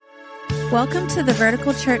Welcome to the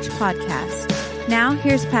Vertical Church Podcast. Now,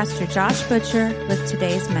 here's Pastor Josh Butcher with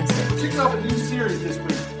today's message. We're kicking off a new series this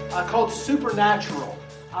week called Supernatural.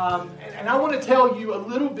 And I want to tell you a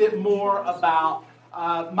little bit more about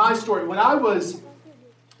my story. When I was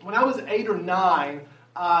 8 or 9,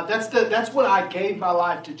 that's when I gave my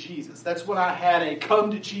life to Jesus. That's when I had a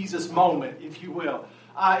come to Jesus moment, if you will.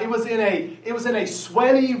 It was in a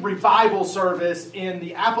sweaty revival service in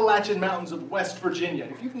the Appalachian Mountains of West Virginia.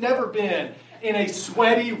 If you've never been in a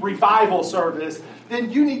sweaty revival service,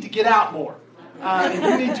 then you need to get out more. And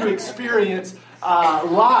you need to experience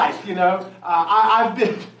life. You know, I've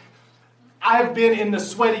been in the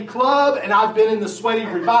sweaty club and I've been in the sweaty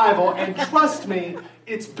revival, and trust me,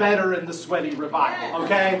 it's better in the sweaty revival,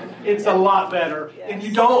 okay? It's a lot better. And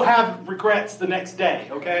you don't have regrets the next day,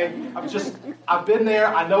 okay? I've been there,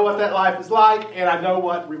 I know what that life is like, and I know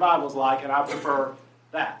what revival's like, and I prefer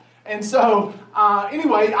that. And so,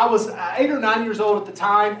 anyway, I was 8 or 9 years old at the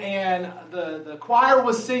time, and the choir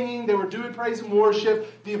was singing, they were doing praise and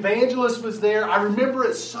worship, the evangelist was there. I remember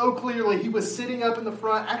it so clearly. He was sitting up in the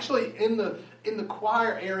front, actually in the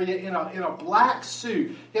choir area in a black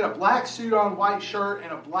suit. He had a black suit on, white shirt,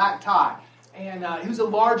 and a black tie. And he was a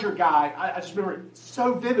larger guy. I just remember it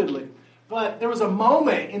so vividly. But there was a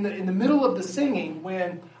moment in the middle of the singing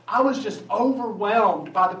when I was just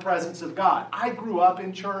overwhelmed by the presence of God. I grew up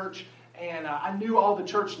in church, and I knew all the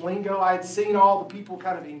church lingo. I had seen all the people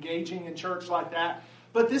kind of engaging in church like that.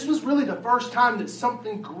 But this was really the first time that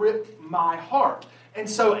something gripped my heart. And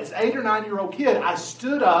so as 8 or 9 year old kid, I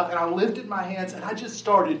stood up and I lifted my hands and I just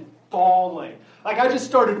started bawling. Like I just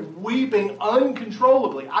started weeping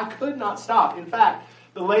uncontrollably. I could not stop. In fact,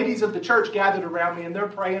 the ladies of the church gathered around me and they're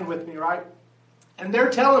praying with me, right? And they're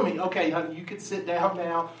telling me, okay, honey, you can sit down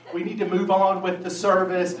now. We need to move on with the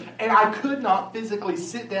service. And I could not physically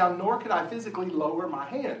sit down, nor could I physically lower my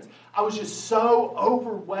hands. I was just so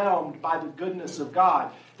overwhelmed by the goodness of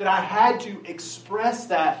God that I had to express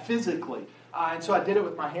that physically. And so I did it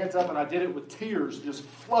with my hands up, and I did it with tears just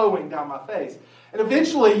flowing down my face. And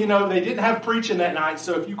eventually, you know, they didn't have preaching that night.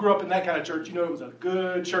 So if you grew up in that kind of church, you know it was a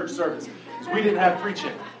good church service because we didn't have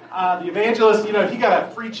preaching. The evangelist, you know, he got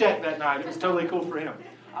a free check that night. It was totally cool for him.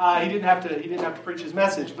 He didn't have to preach his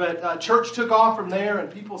message. But church took off from there,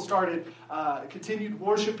 and people continued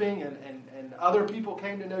worshiping, and other people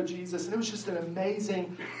came to know Jesus. And it was just an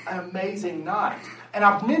amazing night. And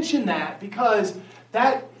I've mentioned that because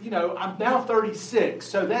that, you know, I'm now 36,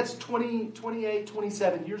 so that's 28,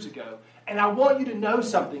 27 years ago. And I want you to know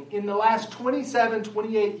something. In the last 27,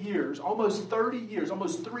 28 years, almost 30 years,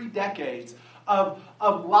 almost 3 decades of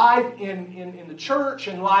life in the church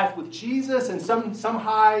and life with Jesus, and some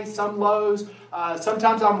highs, some lows.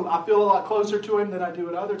 Sometimes I feel a lot closer to Him than I do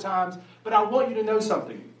at other times. But I want you to know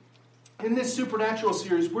something. In this Supernatural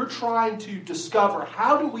series, we're trying to discover,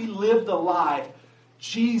 how do we live the life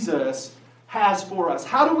Jesus has for us?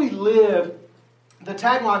 How do we live? The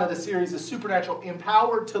tagline of the series is Supernatural,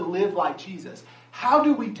 empowered to live like Jesus. How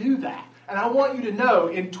do we do that? And I want you to know,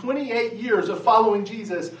 in 28 years of following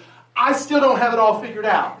Jesus, I still don't have it all figured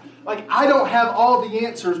out. Like, I don't have all the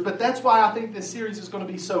answers, but that's why I think this series is going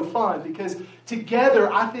to be so fun, because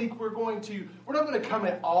together I think we're not going to come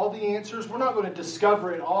at all the answers. We're not going to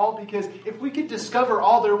discover it all, because if we could discover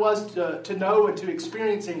all there was to know and to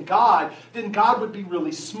experience in God, then God would be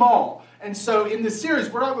really small. And so in this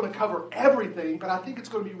series, we're not going to cover everything, but I think it's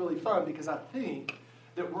going to be really fun, because I think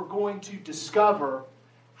that we're going to discover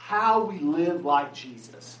how we live like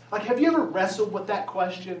Jesus. Like, have you ever wrestled with that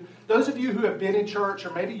question? Those of you who have been in church, or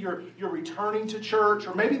maybe you're returning to church,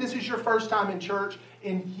 or maybe this is your first time in church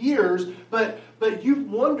in years, but you've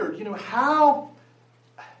wondered, you know, how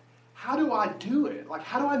do I do it? Like,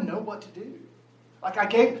 how do I know what to do?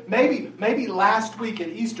 Like, maybe last week at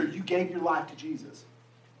Easter, you gave your life to Jesus.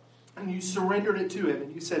 And you surrendered it to Him,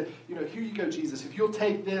 and you said, you know, here you go, Jesus. If you'll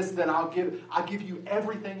take this, then I'll give you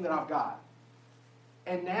everything that I've got.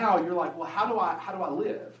 And now you're like, well, how do I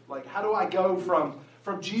live? Like, how do I go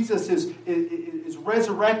from Jesus is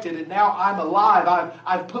resurrected and now I'm alive?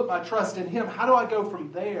 I've put my trust in Him. How do I go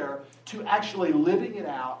from there to actually living it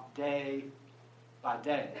out day by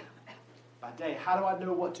day? By day, how do I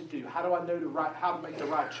know what to do? How do I know how to make the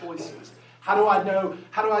right choices? How do I know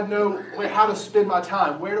how to spend my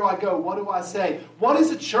time? Where do I go? What do I say? What is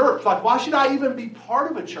a church? Like, why should I even be part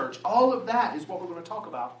of a church? All of that is what we're going to talk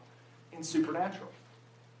about in Supernatural.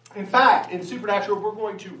 In fact, in Supernatural, we're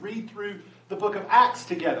going to read through the book of Acts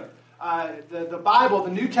together. The Bible,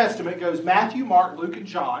 the New Testament, goes Matthew, Mark, Luke, and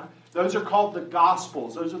John. Those are called the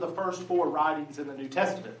Gospels. Those are the first 4 writings in the New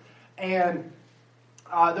Testament. And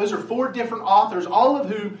those are 4 different authors, all of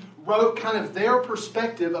whom wrote kind of their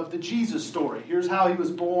perspective of the Jesus story. Here's how he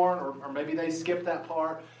was born, or maybe they skipped that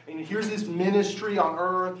part. And here's his ministry on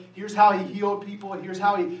earth. Here's how he healed people. Here's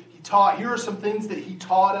how he taught. Here are some things that he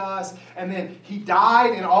taught us. And then he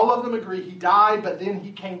died, and all of them agree he died, but then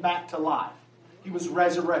he came back to life. He was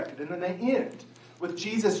resurrected. And then they end with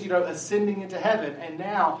Jesus, ascending into heaven. And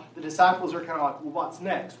now the disciples are kind of like, well, what's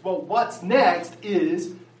next? Well, what's next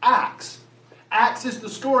is Acts. Acts is the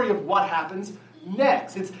story of what happens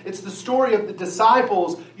next. It's the story of the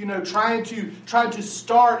disciples, trying to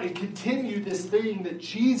start and continue this thing that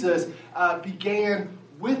Jesus began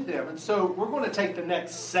with them. And so we're going to take the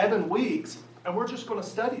next 7 weeks and we're just going to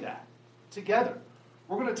study that together.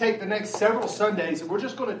 We're going to take the next several Sundays and we're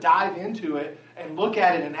just going to dive into it and look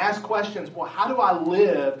at it and ask questions. Well, how do I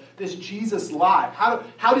live this Jesus life?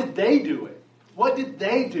 How did they do it? What did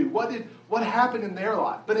they do? What happened in their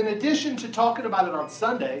life? But in addition to talking about it on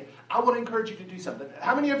Sunday, I want to encourage you to do something.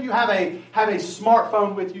 How many of you have a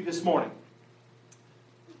smartphone with you this morning?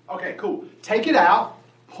 Okay, cool. Take it out.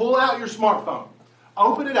 Pull out your smartphone.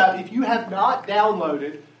 Open it up. If you have not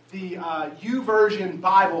downloaded the YouVersion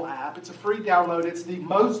Bible app, it's a free download. It's the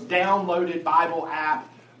most downloaded Bible app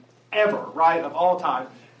ever, right, of all time.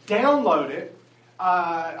 Download it.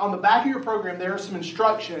 On the back of your program, there are some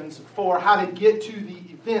instructions for how to get to the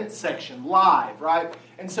event section live, right?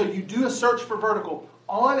 And so you do a search for Vertical.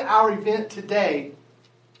 On our event today,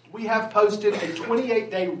 we have posted a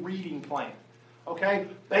 28-day reading plan. Okay?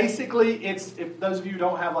 Basically, it's, if those of you who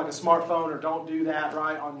don't have like a smartphone or don't do that,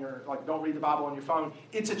 right, don't read the Bible on your phone,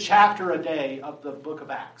 it's a chapter a day of the book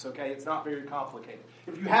of Acts, okay? It's not very complicated.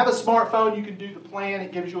 If you have a smartphone, you can do the plan.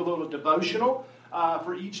 It gives you a little devotional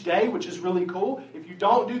for each day, which is really cool. If you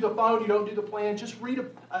don't do the phone, you don't do the plan, just read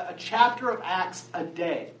a chapter of Acts a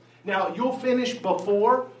day. Now, you'll finish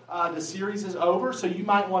before the series is over, so you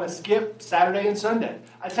might want to skip Saturday and Sunday.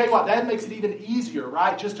 I tell you what, that makes it even easier,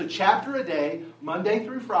 right? Just a chapter a day, Monday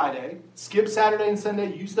through Friday. Skip Saturday and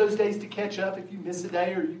Sunday. Use those days to catch up if you miss a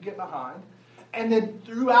day or you get behind. And then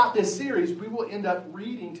throughout this series, we will end up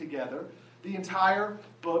reading together the entire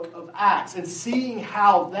book of Acts and seeing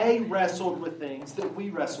how they wrestled with things that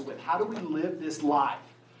we wrestle with. How do we live this life?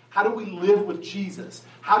 How do we live with Jesus?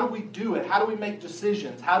 How do we do it? How do we make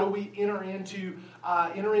decisions? How do we enter into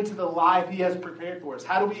the life He has prepared for us?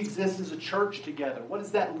 How do we exist as a church together? What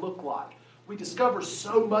does that look like? We discover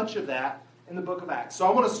so much of that in the book of Acts. So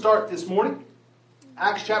I want to start this morning,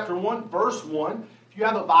 Acts chapter 1, verse 1. If you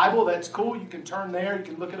have a Bible, that's cool. You can turn there. You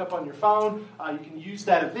can look it up on your phone. You can use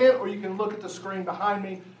that event, or you can look at the screen behind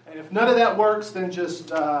me. And if none of that works, then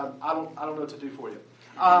just I don't know what to do for you.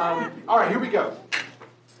 All right, here we go.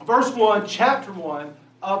 Verse 1, chapter 1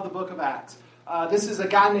 of the book of Acts. This is a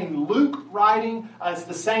guy named Luke writing. It's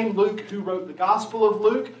the same Luke who wrote the Gospel of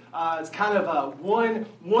Luke. It's kind of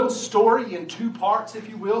one story in 2 parts, if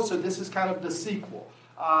you will. So this is kind of the sequel.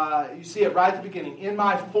 You see it right at the beginning. In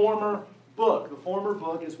my former book. The former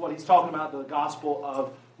book is what he's talking about, the Gospel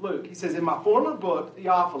of Luke. He says, in my former book,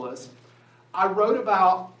 Theophilus, I wrote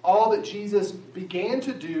about all that Jesus began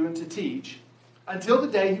to do and to teach until the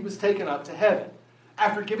day He was taken up to heaven,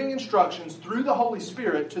 after giving instructions through the Holy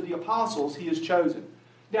Spirit to the apostles He has chosen.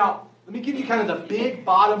 Now, let me give you kind of the big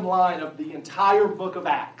bottom line of the entire book of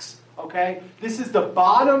Acts. Okay? This is the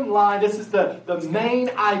bottom line. This is the main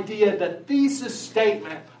idea, the thesis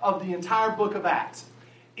statement of the entire book of Acts.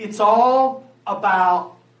 It's all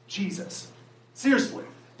about Jesus. Seriously.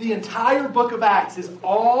 The entire book of Acts is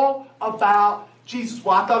all about Jesus.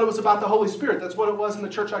 Well, I thought it was about the Holy Spirit. That's what it was in the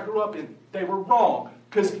church I grew up in. They were wrong.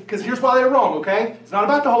 Because here's why they were wrong, okay? It's not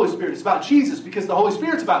about the Holy Spirit. It's about Jesus, because the Holy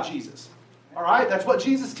Spirit's about Jesus. All right? That's what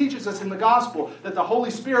Jesus teaches us in the gospel, that the Holy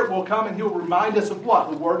Spirit will come and He'll remind us of what?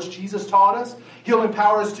 The words Jesus taught us. He'll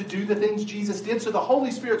empower us to do the things Jesus did. So the Holy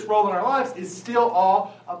Spirit's role in our lives is still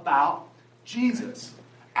all about Jesus.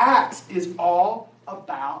 Acts is all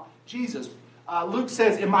about Jesus. Luke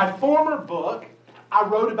says, in my former book, I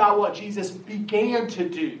wrote about what Jesus began to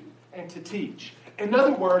do and to teach. In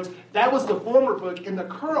other words, that was the former book. In the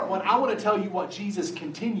current one, I want to tell you what Jesus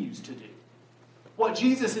continues to do. What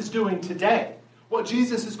Jesus is doing today. What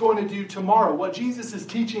Jesus is going to do tomorrow. What Jesus is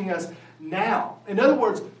teaching us now. In other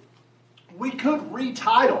words, we could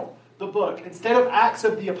retitle the book. Instead of Acts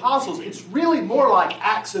of the Apostles, it's really more like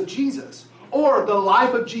Acts of Jesus. Or the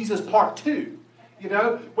Life of Jesus Part 2. You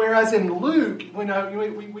know, whereas in Luke,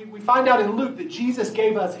 we find out in Luke that Jesus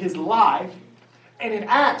gave us His life. And in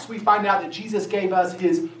Acts, we find out that Jesus gave us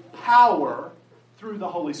His power through the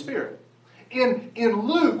Holy Spirit. In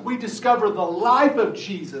Luke, we discover the life of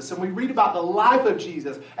Jesus, and we read about the life of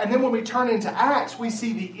Jesus. And then when we turn into Acts, we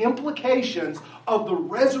see the implications of the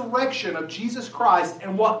resurrection of Jesus Christ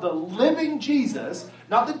and what the living Jesus,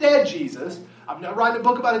 not the dead Jesus, I'm not writing a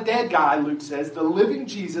book about a dead guy, Luke says, the living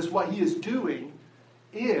Jesus, what he is doing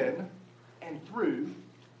in and through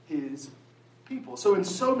his people. So in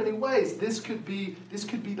so many ways, this could be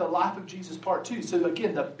the life of Jesus part 2. So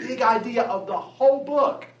again, the big idea of the whole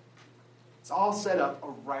book, it's all set up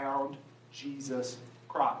around Jesus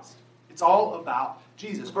Christ. It's all about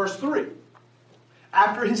Jesus. Verse 3.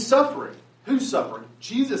 After his suffering, who's suffering?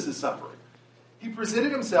 Jesus is suffering. He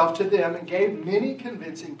presented himself to them and gave many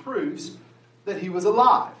convincing proofs that he was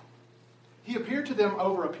alive. He appeared to them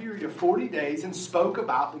over a period of 40 days and spoke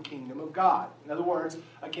about the kingdom of God. In other words,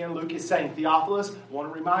 again, Luke is saying, Theophilus, I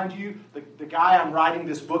want to remind you, the guy I'm writing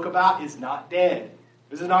this book about is not dead.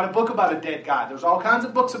 This is not a book about a dead guy. There's all kinds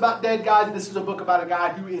of books about dead guys. This is a book about a guy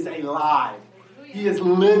who is alive. He is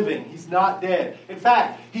living. He's not dead. In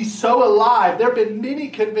fact, he's so alive, there have been many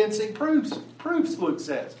convincing proofs, Luke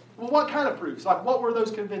says. Well, what kind of proofs? Like, what were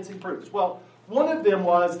those convincing proofs? Well, one of them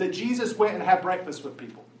was that Jesus went and had breakfast with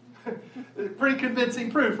people. Pretty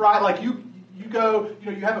convincing proof, right? Like, you go,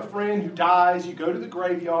 you have a friend who dies, you go to the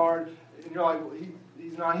graveyard, and you're like, well,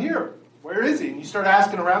 he's not here. Where is he? And you start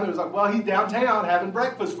asking around. It was like, well, he's downtown having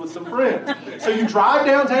breakfast with some friends. So you drive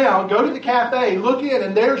downtown, go to the cafe, look in,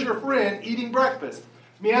 and there's your friend eating breakfast.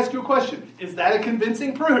 Let me ask you a question. Is that a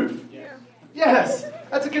convincing proof? Yeah. Yes.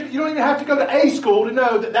 You don't even have to go to A school to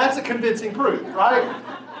know that that's a convincing proof, right?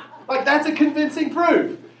 Like, that's a convincing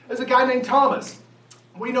proof. There's a guy named Thomas.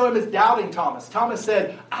 We know him as Doubting Thomas. Thomas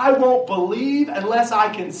said, I won't believe unless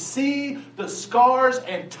I can see the scars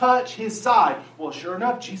and touch his side. Well, sure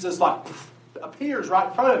enough, Jesus appears right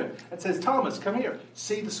in front of him and says, Thomas, come here.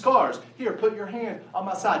 See the scars. Here, put your hand on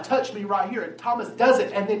my side. Touch me right here. And Thomas does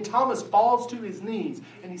it. And then Thomas falls to his knees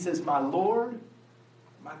and he says, my Lord,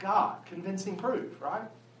 my God. Convincing proof, right?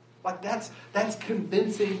 Like, that's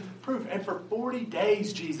convincing proof. And for 40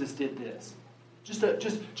 days, Jesus did this.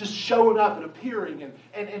 Just showing up and appearing,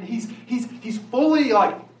 and he's fully,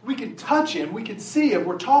 like, we can touch him, we can see him,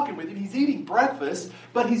 we're talking with him, he's eating breakfast,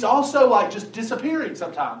 but he's also, like, just disappearing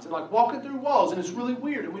sometimes and, like, walking through walls, and it's really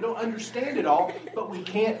weird, and we don't understand it all, but we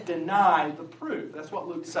can't deny the proof. That's what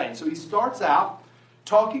Luke's saying. So he starts out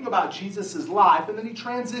talking about Jesus' life, and then he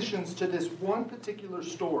transitions to this one particular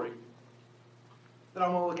story that I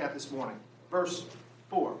want to look at this morning. Verse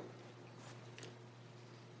 4.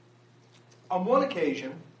 On one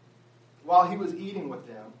occasion, while he was eating with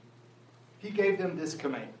them, he gave them this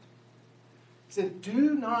command. He said,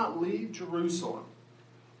 do not leave Jerusalem,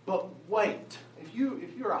 but wait. If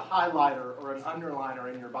you're a highlighter or an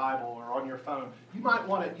underliner in your Bible or on your phone, you might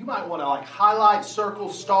want to like highlight,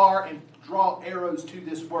 circle, star, and draw arrows to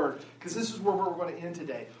this word, because this is where we're going to end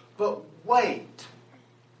today. But wait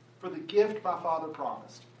for the gift my Father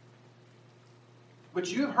promised,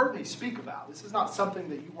 which you have heard me speak about. This is not something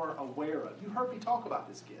that you weren't aware of. You heard me talk about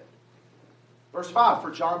this gift. Verse 5,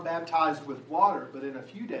 for John baptized with water, but in a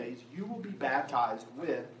few days you will be baptized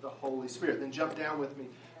with the Holy Spirit. Then jump down with me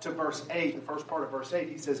to verse 8, the first part of verse 8.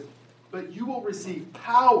 He says, but you will receive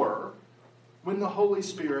power when the Holy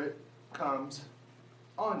Spirit comes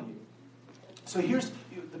on you. So here's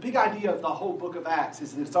the big idea of the whole book of Acts,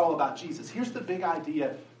 is that it's all about Jesus. Here's the big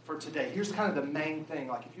idea for today. Here's kind of the main thing.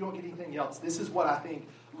 Like, if you don't get anything else, this is what I think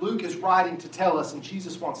Luke is writing to tell us, and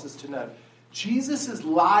Jesus wants us to know. Jesus'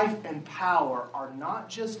 life and power are not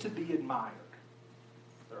just to be admired.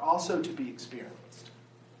 They're also to be experienced.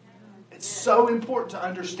 It's so important to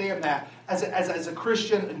understand that as a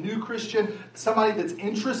Christian, a new Christian, somebody that's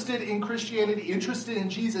interested in Christianity, interested in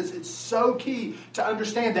Jesus. It's so key to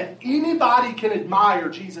understand that anybody can admire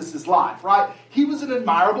Jesus' life, right? He was an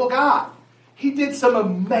admirable guy. He did some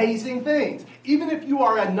amazing things. Even if you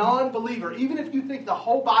are a non-believer, even if you think the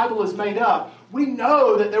whole Bible is made up, we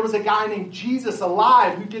know that there was a guy named Jesus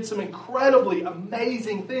alive who did some incredibly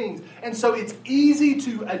amazing things. And so it's easy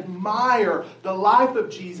to admire the life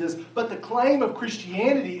of Jesus, but the claim of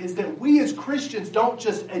Christianity is that we as Christians don't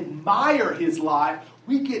just admire his life,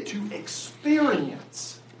 we get to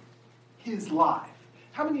experience his life.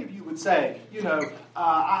 How many of you would say,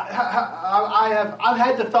 I've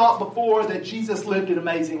had the thought before that Jesus lived an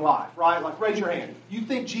amazing life, right? Like, raise your hand. You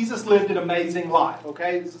think Jesus lived an amazing life,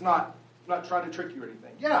 okay? This is not, I'm not trying to trick you or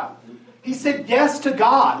anything. Yeah. He said yes to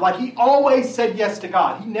God. Like, he always said yes to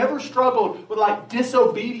God. He never struggled with, like,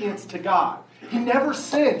 disobedience to God. He never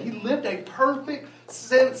sinned. He lived a perfect,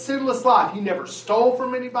 sinless life. He never stole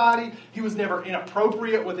from anybody. He was never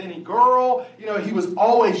inappropriate with any girl. He was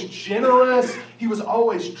always generous. He was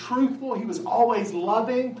always truthful. He was always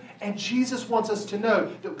loving. And Jesus wants us to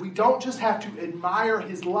know that we don't just have to admire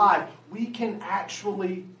his life. We can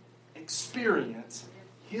actually experience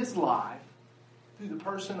his life through the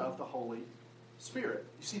person of the Holy Spirit.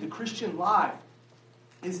 You see, the Christian life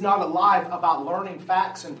is not a life about learning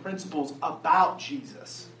facts and principles about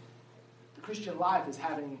Jesus. The Christian life is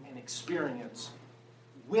having an experience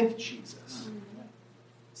with Jesus.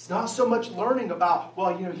 It's not so much learning about,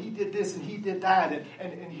 he did this and he did that,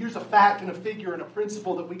 and here's a fact and a figure and a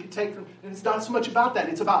principle that we could take from, and it's not so much about that.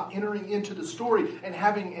 It's about entering into the story and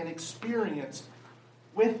having an experience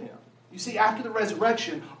with him. You see, after the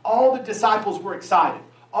resurrection, all the disciples were excited.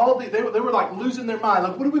 They were like losing their mind.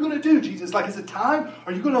 Like, what are we going to do, Jesus? Like, is it time?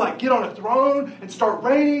 Are you going to like get on a throne and start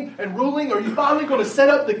reigning and ruling? Are you finally going to set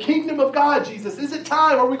up the kingdom of God, Jesus? Is it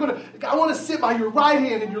time? I want to sit by your right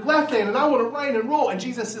hand and your left hand, and I want to reign and rule. And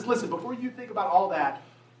Jesus says, listen, before you think about all that,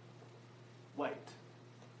 wait.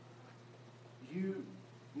 You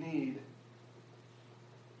need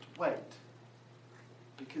to wait.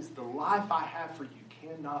 Because the life I have for you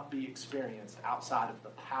cannot be experienced outside of the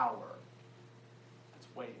power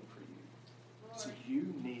waiting for you. So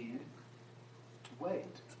you need to wait.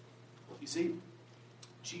 You see,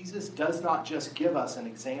 Jesus does not just give us an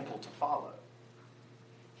example to follow.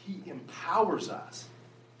 He empowers us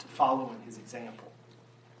to follow in his example.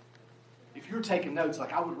 If you're taking notes,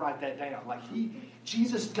 like I would write that down. Like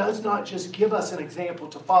Jesus does not just give us an example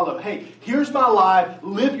to follow. Hey, here's my life,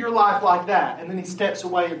 live your life like that. And then he steps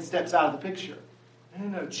away and steps out of the picture.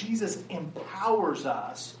 No. Jesus empowers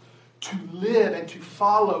us to live and to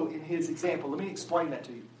follow in his example. Let me explain that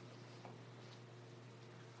to you.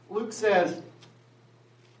 Luke says,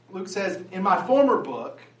 in my former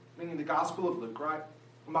book, meaning the Gospel of Luke, right?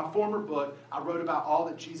 In my former book, I wrote about all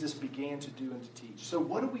that Jesus began to do and to teach. So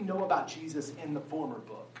what do we know about Jesus in the former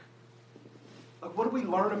book? Like, what do we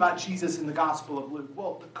learn about Jesus in the Gospel of Luke?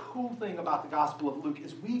 Well, the cool thing about the Gospel of Luke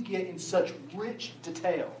is we get in such rich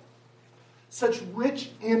detail, such rich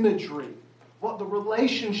imagery, what the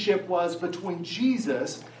relationship was between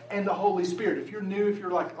Jesus and the Holy Spirit. If you're new, if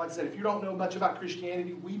you're like I said, if you don't know much about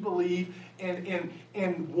Christianity, we believe in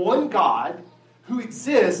one God who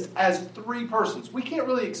exists as three persons. We can't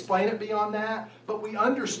really explain it beyond that, but we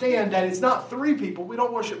understand that it's not three people. We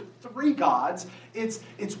don't worship three gods. It's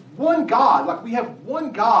one God. Like, we have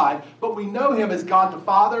one God, but we know him as God the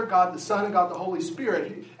Father, God the Son, and God the Holy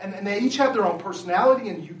Spirit. And they each have their own personality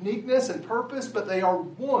and uniqueness and purpose, but they are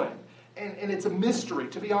one. And it's a mystery,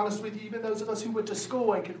 to be honest with you. Even those of us who went to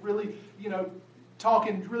school and could really, talk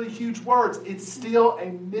in really huge words, it's still a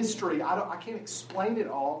mystery. I can't explain it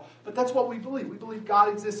all, but that's what we believe. We believe God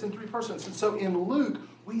exists in three persons. And so in Luke,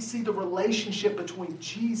 we see the relationship between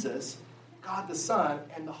Jesus, God the Son,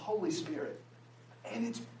 and the Holy Spirit. And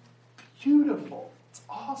it's beautiful. It's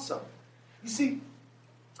awesome. You see,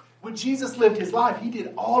 when Jesus lived his life, he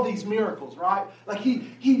did all these miracles, right? Like he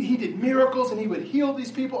did miracles and he would heal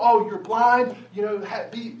these people. Oh, you're blind,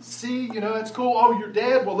 see, that's cool. Oh, you're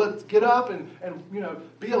dead. Well, let's get up and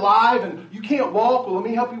be alive. And you can't walk. Well, let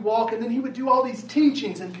me help you walk. And then he would do all these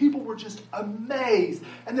teachings and people were just amazed.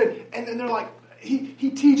 And then they're like,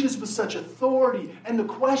 he teaches with such authority. And the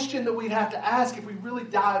question that we'd have to ask if we really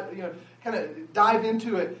dive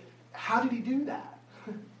into it, how did he do that?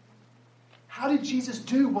 How did Jesus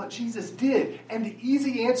do what Jesus did? And the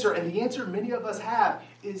easy answer, and the answer many of us have,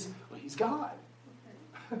 is, well, he's God.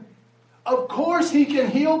 Of course he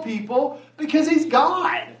can heal people because he's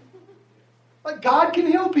God. Like, God can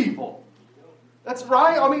heal people. That's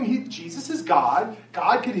right. I mean, Jesus is God.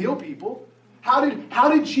 God can heal people. How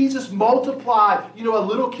did Jesus multiply, a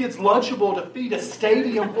little kid's Lunchable to feed a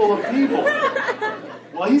stadium full of people?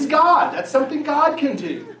 Well, he's God. That's something God can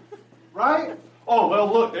do. Right? Oh,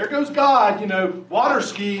 well, look, there goes God, water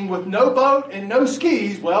skiing with no boat and no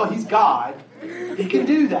skis. Well, he's God. He can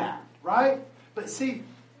do that, right? But see,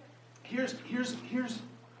 here's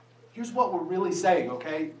what we're really saying,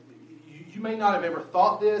 okay? You may not have ever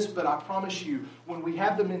thought this, but I promise you, when we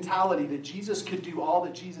have the mentality that Jesus could do all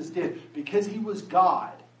that Jesus did because he was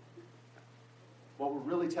God, what we're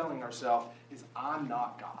really telling ourselves is, I'm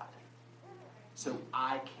not God, so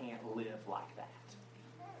I can't live like that.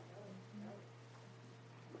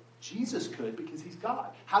 Jesus could because he's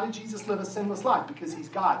God. How did Jesus live a sinless life? Because he's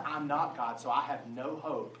God. I'm not God, so I have no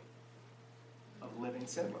hope of living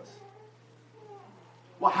sinless.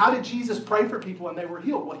 Well, how did Jesus pray for people and they were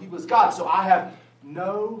healed? Well, he was God, so I have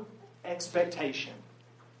no expectation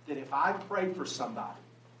that if I pray for somebody,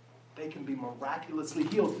 they can be miraculously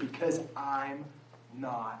healed because I'm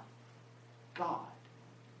not God.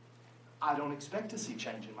 I don't expect to see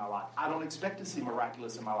change in my life. I don't expect to see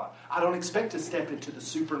miraculous in my life. I don't expect to step into the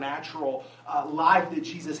supernatural life that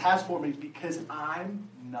Jesus has for me because I'm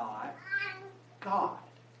not God.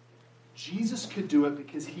 Jesus could do it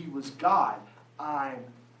because he was God. I'm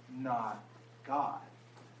not God.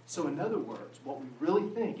 So in other words, what we really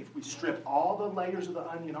think, if we strip all the layers of the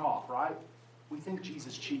onion off, right, we think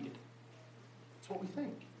Jesus cheated. That's what we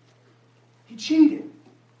think. He cheated.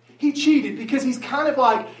 He cheated because he's kind of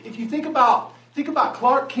like, if you think about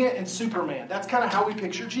Clark Kent and Superman, that's kind of how we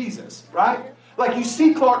picture Jesus, right? Like you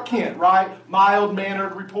see Clark Kent, right?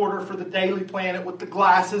 Mild-mannered reporter for the Daily Planet with the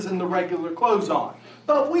glasses and the regular clothes on.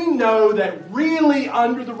 But we know that really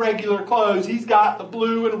under the regular clothes, he's got the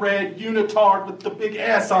blue and red unitard with the big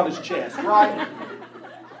S on his chest, right?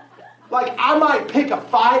 Like I might pick a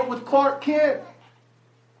fight with Clark Kent,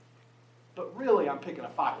 but really, I'm picking a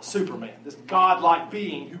fight with Superman, this godlike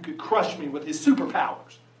being who could crush me with his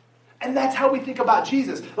superpowers. And that's how we think about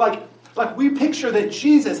Jesus. Like we picture that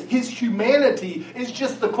Jesus, his humanity, is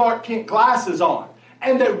just the Clark Kent glasses on.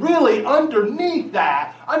 And that really, underneath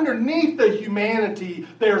the humanity,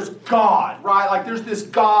 there's God, right? Like there's this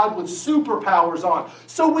God with superpowers on.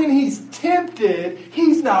 So when he's tempted,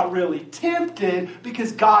 he's not really tempted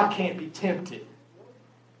because God can't be tempted.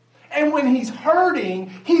 And when he's hurting,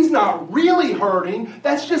 he's not really hurting.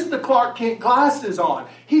 That's just the Clark Kent glasses on.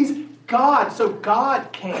 He's God, so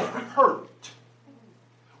God can't hurt.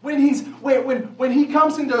 When he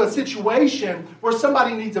comes into a situation where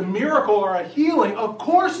somebody needs a miracle or a healing, of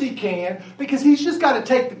course he can, because he's just got to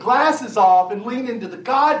take the glasses off and lean into the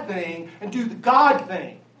God thing and do the God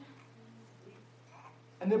thing.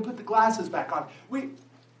 And then put the glasses back on.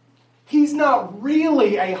 He's not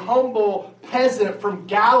really a humble peasant from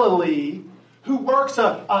Galilee who works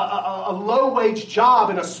a low-wage job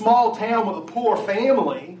in a small town with a poor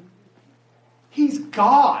family. He's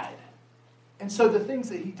God. And so the things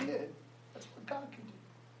that he did, that's what God can do.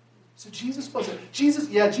 So Jesus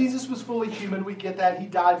was fully human. We get that. He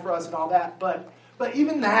died for us and all that. But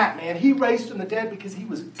even that, man, he raised from the dead because he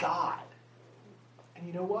was God. And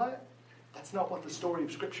you know what? That's not what the story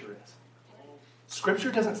of Scripture is.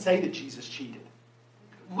 Scripture doesn't say that Jesus cheated.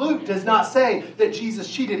 Luke does not say that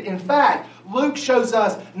Jesus cheated. In fact, Luke shows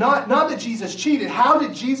us not that Jesus cheated. How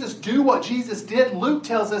did Jesus do what Jesus did? Luke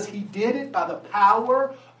tells us he did it by the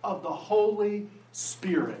power of the Holy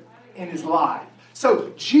Spirit in his life.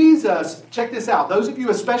 So Jesus, check this out. Those of you,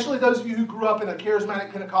 especially those of you who grew up in a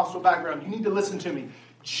charismatic Pentecostal background, you need to listen to me.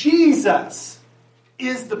 Jesus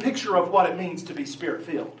is the picture of what it means to be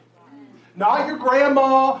Spirit-filled. Not your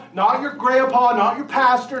grandma, not your grandpa, not your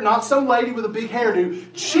pastor, not some lady with a big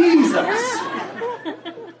hairdo. Jesus.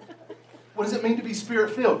 What does it mean to be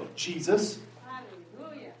Spirit-filled? Jesus.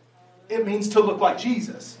 It means to look like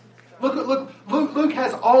Jesus. Luke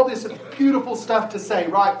has all this beautiful stuff to say,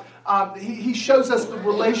 right? He shows us the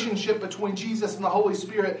relationship between Jesus and the Holy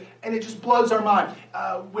Spirit, and it just blows our mind.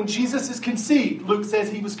 When Jesus is conceived, Luke says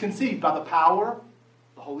he was conceived by the power of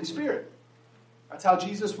the Holy Spirit. That's how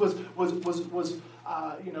Jesus was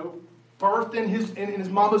birthed in his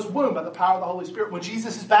mama's womb by the power of the Holy Spirit. When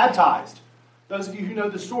Jesus is baptized, those of you who know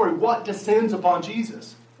the story, what descends upon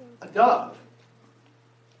Jesus? A dove,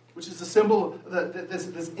 which is the symbol,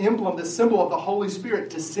 this emblem, this symbol of the Holy Spirit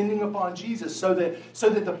descending upon Jesus, so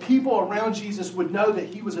that the people around Jesus would know that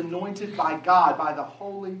he was anointed by God, by the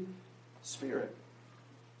Holy Spirit.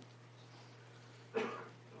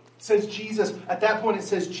 It says Jesus, at that point it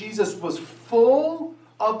says Jesus was full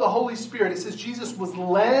of the Holy Spirit. It says Jesus was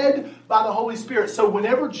led by the Holy Spirit. So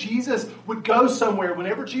whenever Jesus would go somewhere,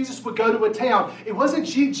 whenever Jesus would go to a town, it wasn't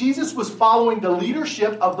Jesus was following the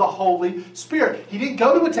leadership of the Holy Spirit. He didn't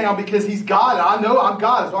go to a town because he's God. I know I'm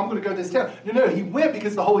God, so I'm going to go to this town. No, he went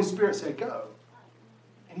because the Holy Spirit said go.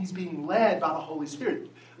 And he's being led by the Holy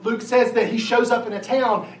Spirit. Luke says that he shows up in a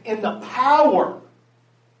town in the power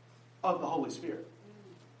of the Holy Spirit.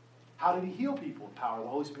 How did he heal people? Power of the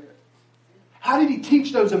Holy Spirit. How did he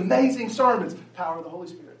teach those amazing sermons? Power of the Holy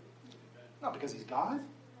Spirit. Not because he's God.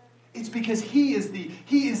 It's because he is the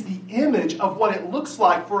image of what it looks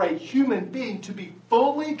like for a human being to be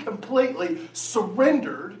fully, completely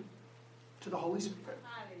surrendered to the Holy Spirit.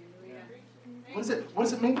 What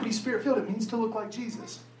does it mean to be Spirit-filled? It means to look like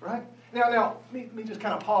Jesus, right? Now, let me just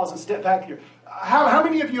kind of pause and step back here. How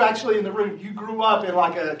many of you actually in the room, you grew up in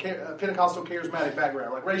like a Pentecostal charismatic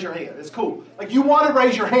background? Like, raise your hand. It's cool. Like, you want to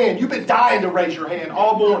raise your hand. You've been dying to raise your hand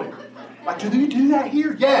all morning. Like, do you do that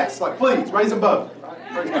here? Yes. Like, please, raise them both. Right?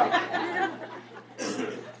 Praise God.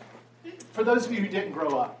 For those of you who didn't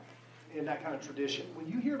grow up in that kind of tradition, when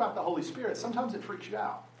you hear about the Holy Spirit, sometimes it freaks you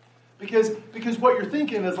out. Because what you're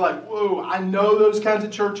thinking is like, whoa, I know those kinds of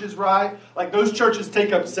churches, right? Like those churches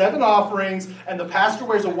take up 7 offerings and the pastor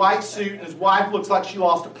wears a white suit and his wife looks like she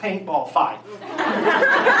lost a paintball fight.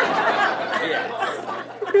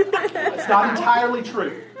 It's not entirely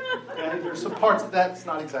true. Okay? There's some parts of that's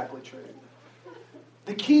not exactly true.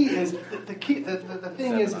 The key is, the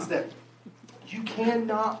thing is that you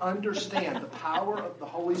cannot understand the power of the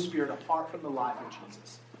Holy Spirit apart from the life of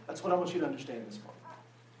Jesus. That's what I want you to understand this morning.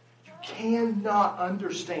 You cannot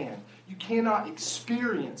understand, you cannot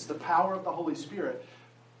experience the power of the Holy Spirit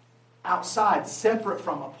outside, separate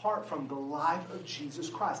from, apart from the life of Jesus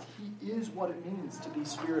Christ. He is what it means to be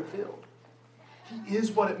Spirit-filled. He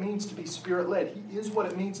is what it means to be Spirit-led. He is what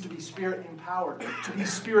it means to be Spirit-empowered, to be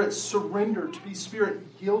Spirit-surrendered, to be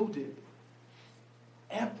Spirit-yielded.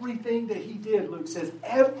 Everything that he did, Luke says,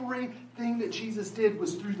 everything that Jesus did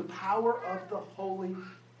was through the power of the Holy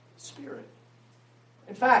Spirit.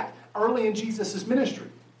 In fact, early in Jesus' ministry,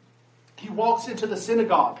 he walks into the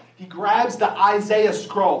synagogue. He grabs the Isaiah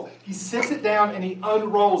scroll. He sits it down and he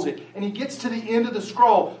unrolls it. And he gets to the end of the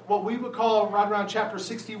scroll, what we would call right around chapter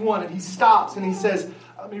 61. And he stops and he says,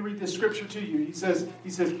 let me read this scripture to you. He says,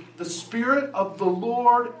 the Spirit of the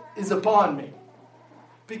Lord is upon me,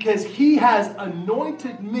 because he has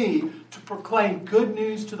anointed me to proclaim good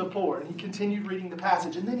news to the poor. And he continued reading the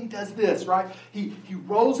passage. And then he does this, right? He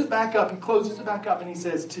rolls it back up. He closes it back up and he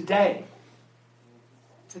says, Today,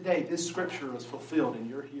 this scripture is fulfilled in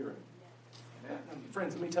your hearing.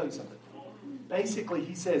 Friends, let me tell you something. Basically,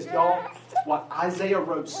 he says, y'all, what Isaiah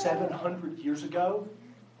wrote 700 years ago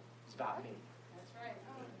is about me.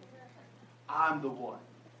 I'm the one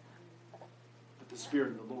that the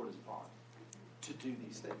Spirit of the Lord is upon to do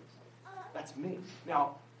these things. That's me.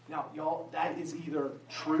 Now, y'all, that is either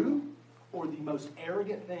true or the most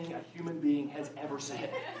arrogant thing a human being has ever said.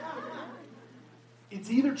 It's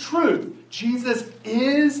either true, Jesus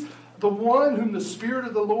is the one whom the Spirit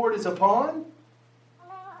of the Lord is upon,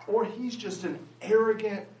 or he's just an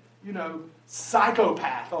arrogant,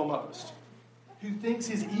 psychopath almost, who thinks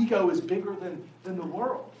his ego is bigger than the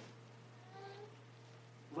world.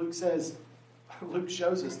 Luke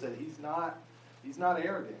shows us that he's not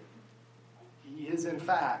arrogant. He is, in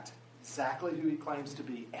fact, exactly who he claims to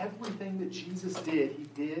be. Everything that Jesus did, he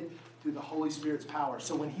did through the Holy Spirit's power.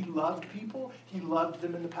 So when he loved people, he loved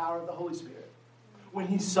them in the power of the Holy Spirit. When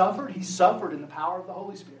he suffered in the power of the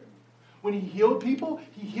Holy Spirit. When he healed people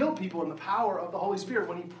in the power of the Holy Spirit.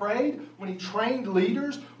 When he prayed, when he trained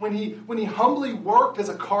leaders, when he humbly worked as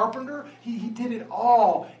a carpenter, he did it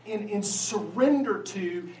all in surrender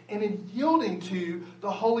to and in yielding to the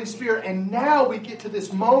Holy Spirit. And now we get to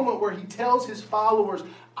this moment where he tells his followers,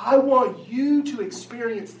 I want you to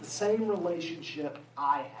experience the same relationship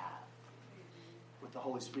I have with the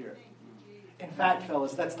Holy Spirit. In fact,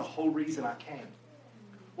 fellas, that's the whole reason I came.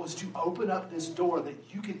 Was to open up this door that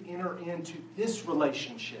you could enter into this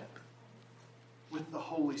relationship with the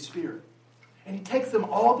Holy Spirit. And he takes them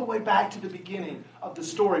all the way back to the beginning of the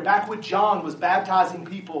story, back when John was baptizing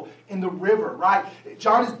people in the river, right?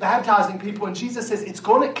 John is baptizing people, and Jesus says, it's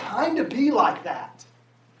going to kind of be like that.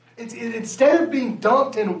 Instead of being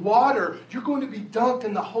dunked in water, you're going to be dunked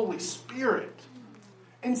in the Holy Spirit.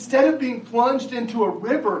 Instead of being plunged into a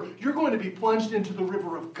river, you're going to be plunged into the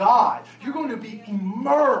river of God. You're going to be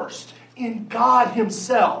immersed in God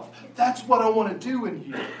himself. That's what I want to do in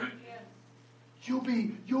you. You'll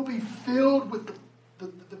be filled with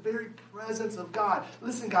the very presence of God.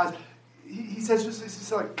 Listen, guys, he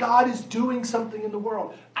says like God is doing something in the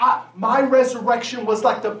world. My resurrection was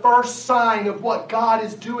like the first sign of what God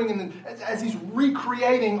is doing, and as he's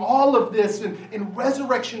recreating all of this in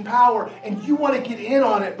resurrection power, and you want to get in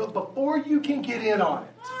on it, but before you can get in on it,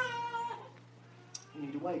 you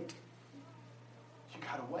need to wait. You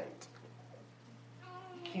gotta wait.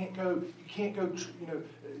 You can't go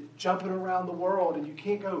jumping around the world, and you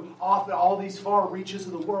can't go off at all these far reaches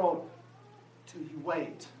of the world till you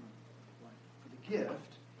wait for the gift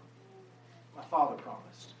my Father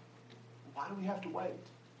promised. Why do we have to wait?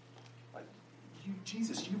 Like,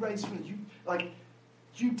 Jesus, you raised from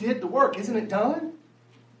you did the work. Isn't it done?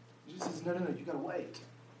 Jesus says, no, you got to wait.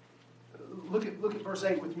 Look at verse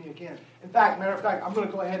 8 with me again. Matter of fact, I'm going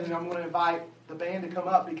to go ahead and I'm going to invite the band to come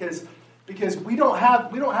up because we don't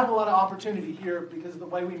have a lot of opportunity here because of the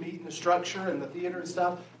way we meet and the structure and the theater and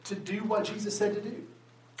stuff to do what Jesus said to do.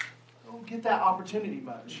 We don't get that opportunity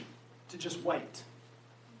much to just wait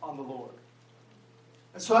on the Lord.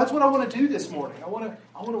 And so that's what I want to do this morning. I want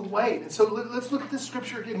to wait. And so let's look at this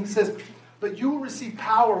scripture again. He says, but you will receive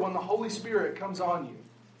power when the Holy Spirit comes on you.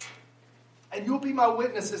 And you'll be my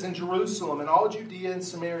witnesses in Jerusalem and all Judea and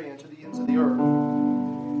Samaria and to the ends of the earth.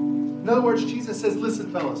 other words, Jesus says,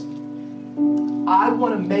 listen, fellas, I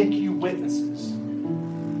want to make you witnesses.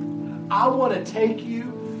 I want to take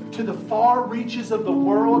you to the far reaches of the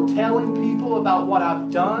world, telling people about what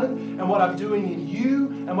I've done and what I'm doing in you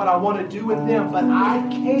and what I want to do in them. But I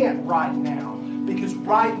can't right now, because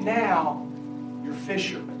right now, you're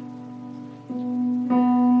fishermen.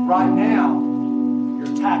 Right now,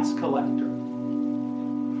 you're a tax collector.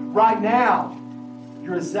 Right now,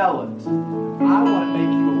 you're a zealot. I want to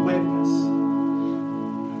make you a witness.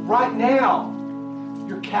 Right now,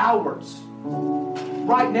 you're cowards.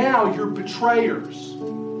 Right now, you're betrayers.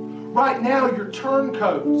 Right now, you're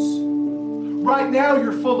turncoats. Right now,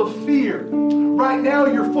 you're full of fear. Right now,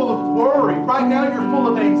 you're full of worry. Right now, you're full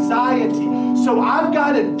of anxiety. So I've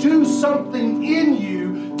got to do something in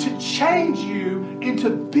you to change you into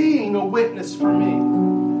being a witness for me.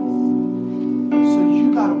 So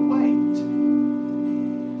you got to wait.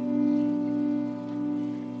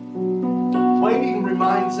 Waiting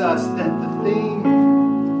reminds us that the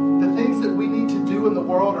things that we need to do in the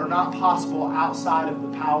world are not possible outside of the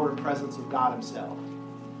power and presence of God Himself.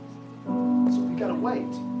 So we got to wait.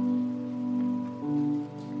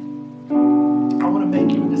 I want to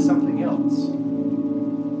make you into something else. I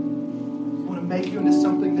want to make you into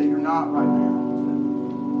something that you're not right now.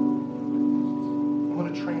 I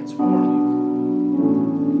want to transform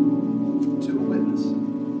you to a witness.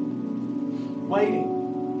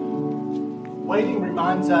 Waiting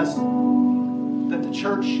reminds us that the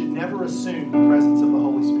church should never assume the presence of the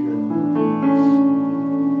Holy Spirit.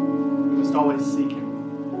 We must always seek Him.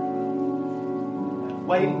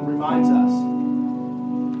 Waiting reminds us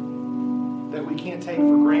that we can't take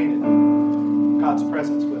for granted God's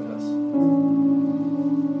presence with us.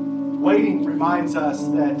 Waiting reminds us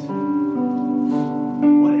that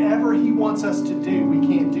whatever He wants us to do, we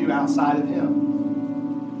can't do outside of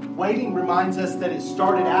Him. Waiting reminds us that it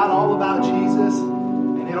started out all about Jesus,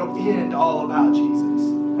 and it'll end all about Jesus.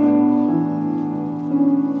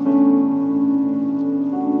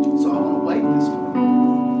 So I want to wait this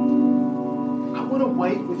morning. I want to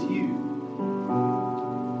wait with you.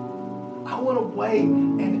 I want to wait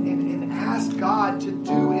and ask God to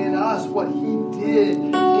do in us what He did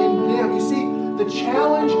in them. You see, the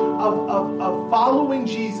challenge of following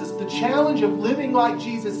Jesus, the challenge of living like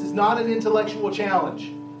Jesus is not an intellectual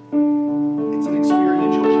challenge. It's an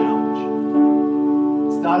experiential challenge.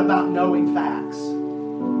 It's not about knowing facts,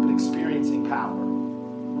 but experiencing power.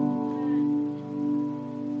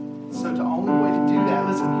 So the only way to do that,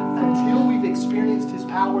 listen, until we've experienced His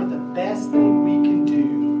power, the best thing we can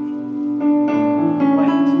do,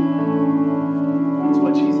 wait. That's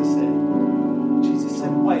what Jesus said. Jesus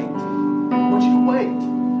said, wait. I want you to wait.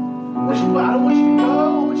 I don't want you to go. I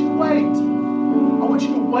want you to wait. I want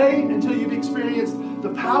you to wait until you've experienced the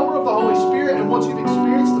power of the Holy Spirit. And once you've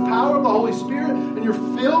experienced the power of the Holy Spirit and you're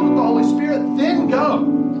filled with the Holy Spirit, then go.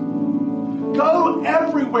 Go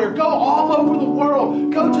everywhere. Go all over the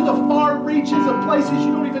world. Go to the far reaches of places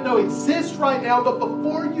you don't even know exist right now. But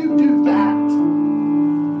before you do that,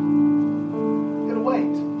 you gotta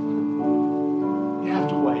wait. You have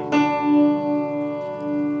to wait.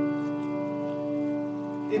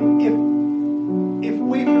 If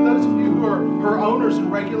we, for those of you who are owners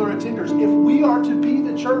and regular attenders, if we are to be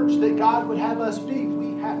the church that God would have us be,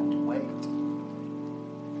 we have to wait.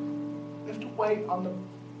 We have to wait on the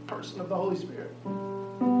person of the Holy Spirit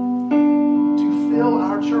to fill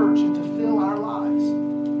our church and to fill our lives.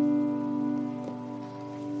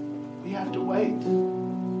 We have to wait.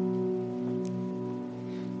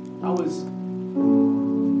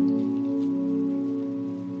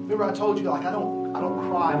 Remember I told you, like, I don't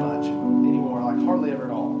cry much anymore, like hardly ever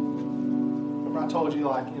at all. Remember I told you,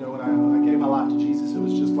 like, you know, when I gave my life to Jesus, it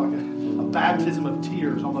was just like a baptism of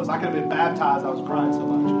tears almost. I could have been baptized, I was crying so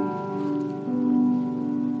much.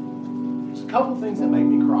 There's a couple things that make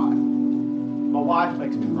me cry. My wife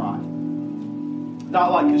makes me cry.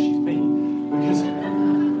 Not like because she's mean, because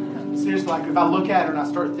seriously, like if I look at her and I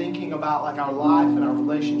start thinking about like our life and our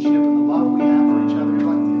relationship and the love we have for each other,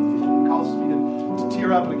 like it causes me to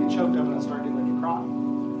tear up and I get choked up and I start getting ready to cry.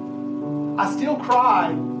 I still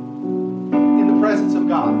cry in the presence of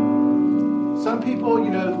God. Some people,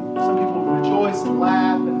 rejoice and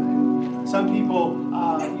laugh, and some people,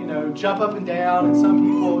 jump up and down, and some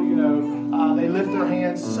people, they lift their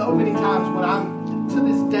hands. So many times to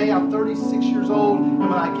this day, I'm 36 years old, and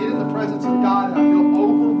when I get in the presence of God and I feel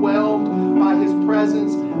overwhelmed by His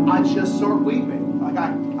presence, I just start weeping. Like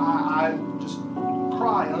I just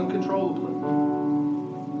cry uncontrollably.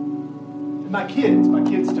 And my kids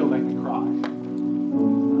still make me cry.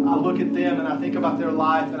 I look at them and I think about their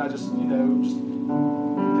life, and I just the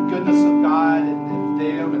goodness of God and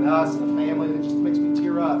them and us and the family, and it just makes me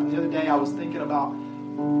tear up. And the other day I was thinking about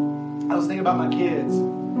my kids.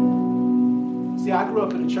 See, I grew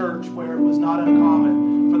up in a church where it was not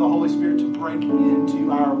uncommon for the Holy Spirit to break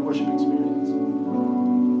into our worship experience.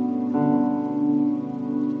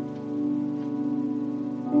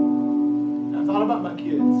 And I thought about my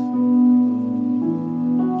kids.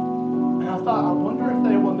 And I thought, I wonder if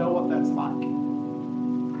they will know what that's like.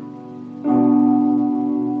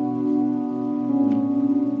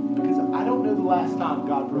 Because I don't know the last time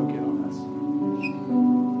God broke in on us,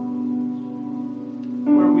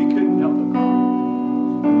 where we couldn't help but cry.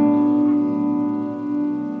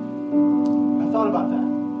 I thought about that.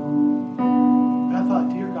 And I thought,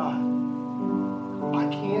 dear God, I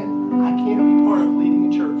can't be part of leading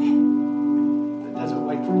a church that doesn't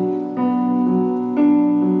wait for you.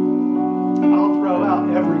 I'll throw out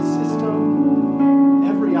every system,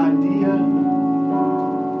 every idea.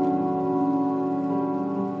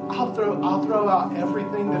 I'll throw out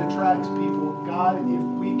everything that attracts people. God, if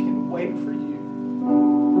we can wait for you.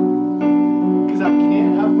 Because I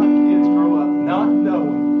can't have my kids grow up not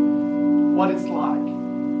knowing what it's like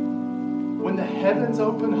when the heavens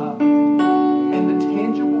open up and the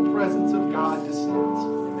tangible presence of God descends.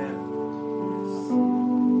 Amen.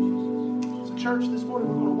 So church, this morning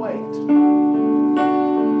we're going to wait.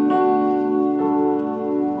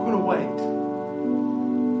 We're going to wait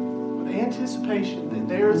with anticipation that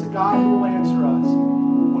there is a God who will answer us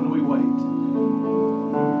when we wait.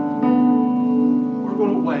 We're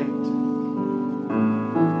going to wait.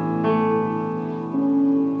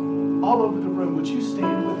 All over the room, would you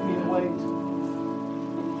stand with me and wait?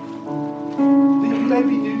 You may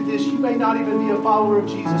be new to this. You may not even be a follower of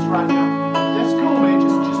Jesus right now. That's cool, man.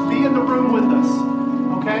 Just be in the room with us,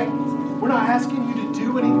 okay? We're not asking you to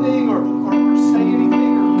do anything or say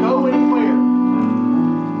anything or go anywhere.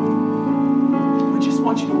 We just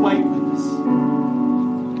want you to wait with us.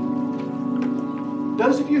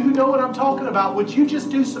 Those of you who know what I'm talking about, would you just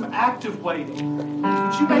do some active waiting?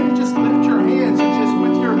 Would you maybe just lift your hands and just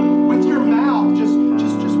with your mouth just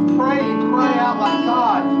pray and cry out like,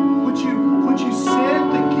 God, would you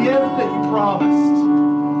send the gift that you promised?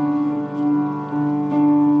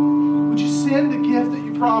 Would you send the gift that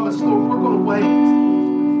you promised, Lord? We're going to wait. We're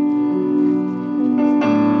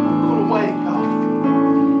going to wait, God.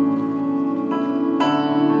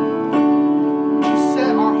 Would you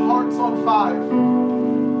set our hearts on fire?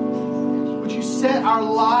 Would you set our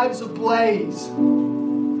lives ablaze?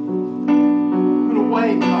 We're going to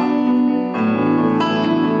wait, God,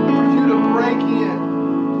 for you to break in.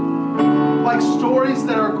 Like stories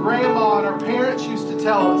that our grandma and our parents used to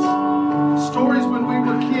tell us. Stories when we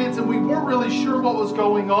were kids and we weren't really sure what was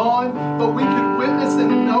going on, but we could witness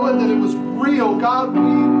and know it that it was real. God, we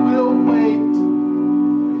will wait for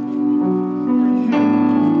you.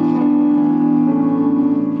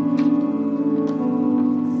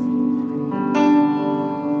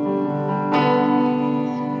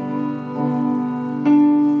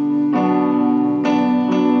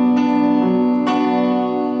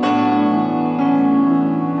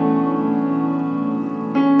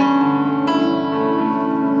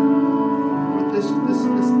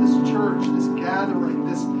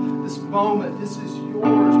 Moment. This is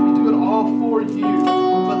yours. We do it all for you.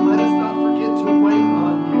 But let us not forget to wait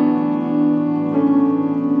on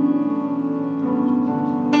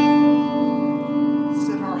you.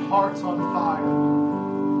 Set our hearts on fire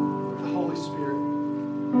with the Holy Spirit.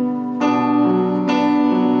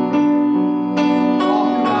 All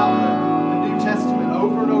throughout the New Testament,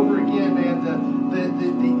 over and over again, man,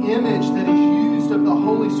 the image that is used of the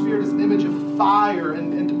Holy Spirit is an image of fire.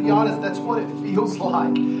 And to be honest, that's what it feels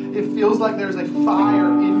like. It feels like there's a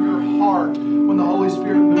fire in your heart when the Holy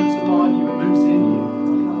Spirit moves upon you and moves in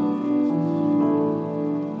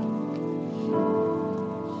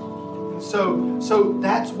you. So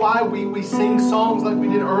that's why we sing songs like we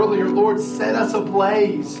did earlier. Lord, set us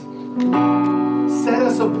ablaze. Set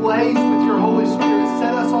us ablaze with your Holy Spirit.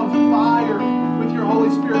 Set us on fire with your Holy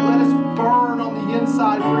Spirit. Let us burn on the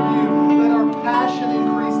inside for you. Let our passion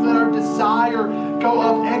increase. Let our desire go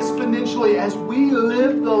up exponentially as we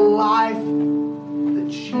live the life that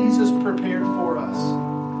Jesus prepared for us.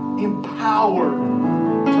 Empowered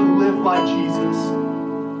to live like Jesus.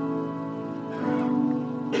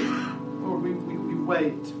 Lord, we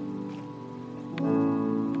wait.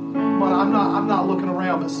 Come on, I'm not looking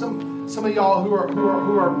around, but some of y'all who are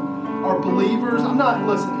believers,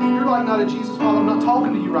 listen, if you're like not a Jesus follower, I'm not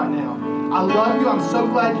talking to you right now. I love you. I'm so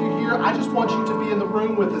glad you're here. I just want you to be in the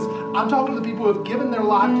room with us. I'm talking to the people who have given their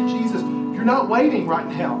life to Jesus. You're not waiting right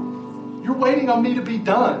now. You're waiting on me to be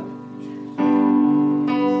done.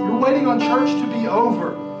 You're waiting on church to be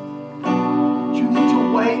over. You need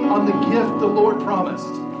to wait on the gift the Lord promised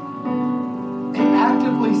and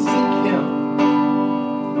actively seek Him.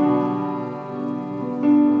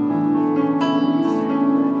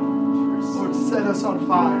 Lord, set us on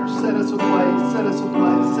fire. Set us ablaze. Set us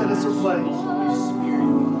ablaze. Set us ablaze.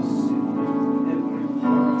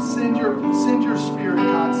 Send your Spirit,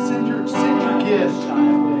 God. Send your gift.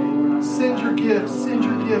 Send your gift. Send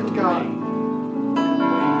your gift, God.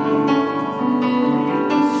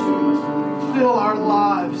 Fill our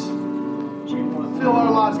lives. Fill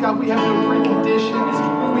our lives, God. We have no preconditions.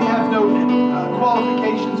 We have no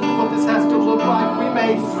qualifications for what this has to look like. We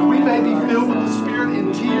may be filled with the Spirit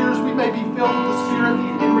in tears. We may be filled with the Spirit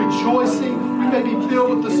in rejoicing. We may be filled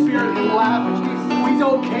with the Spirit in laughing. We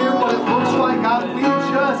don't care what it looks like, God. We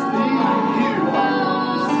just need you.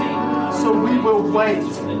 So we will wait.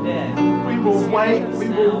 We will wait. We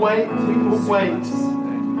will wait. We will wait.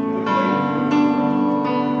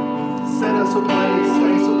 Set us ablaze.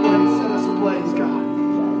 Set us ablaze. Set us ablaze, God.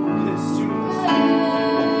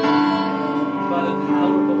 By the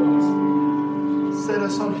power of the Holy Spirit. Set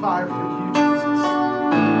us on fire for you, Jesus.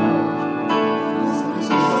 Set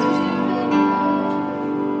us ablaze.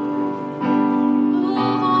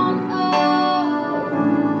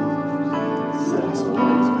 Set us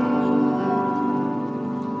ablaze, God.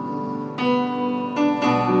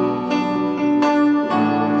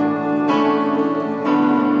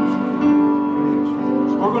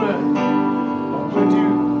 We're going to do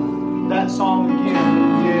that song again that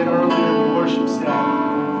we did earlier in the worship set.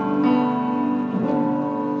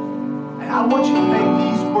 And I want you to make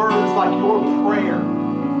these words like your prayer.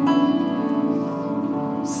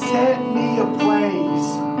 Set me ablaze.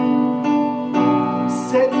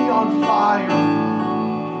 Set me on fire.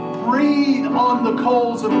 Breathe on the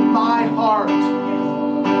coals of my heart.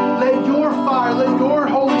 Let your fire, let your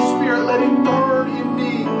Holy Spirit, let it burn in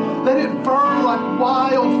me. Let it burn like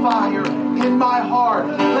wildfire in my heart.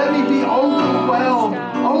 Let me be overwhelmed,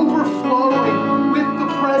 overflowing with the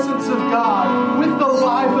presence of God, with the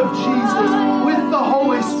life of Jesus, with the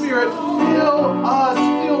Holy Spirit. Fill us,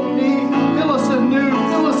 fill me, fill us anew,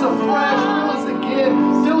 fill us afresh, fill us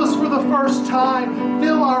again, fill us for the first time.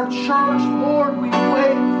 Fill our church, Lord, we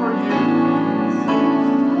wait for you.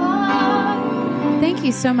 Thank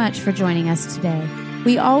you so much for joining us today.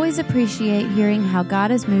 We always appreciate hearing how God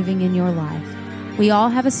is moving in your life. We all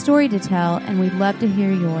have a story to tell, and we'd love to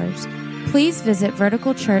hear yours. Please visit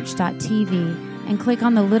verticalchurch.tv and click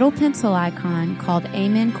on the little pencil icon called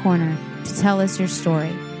Amen Corner to tell us your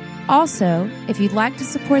story. Also, if you'd like to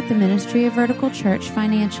support the ministry of Vertical Church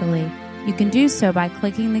financially, you can do so by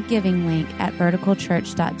clicking the giving link at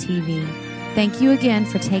verticalchurch.tv. Thank you again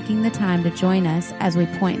for taking the time to join us as we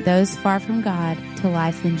point those far from God to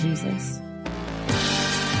life in Jesus.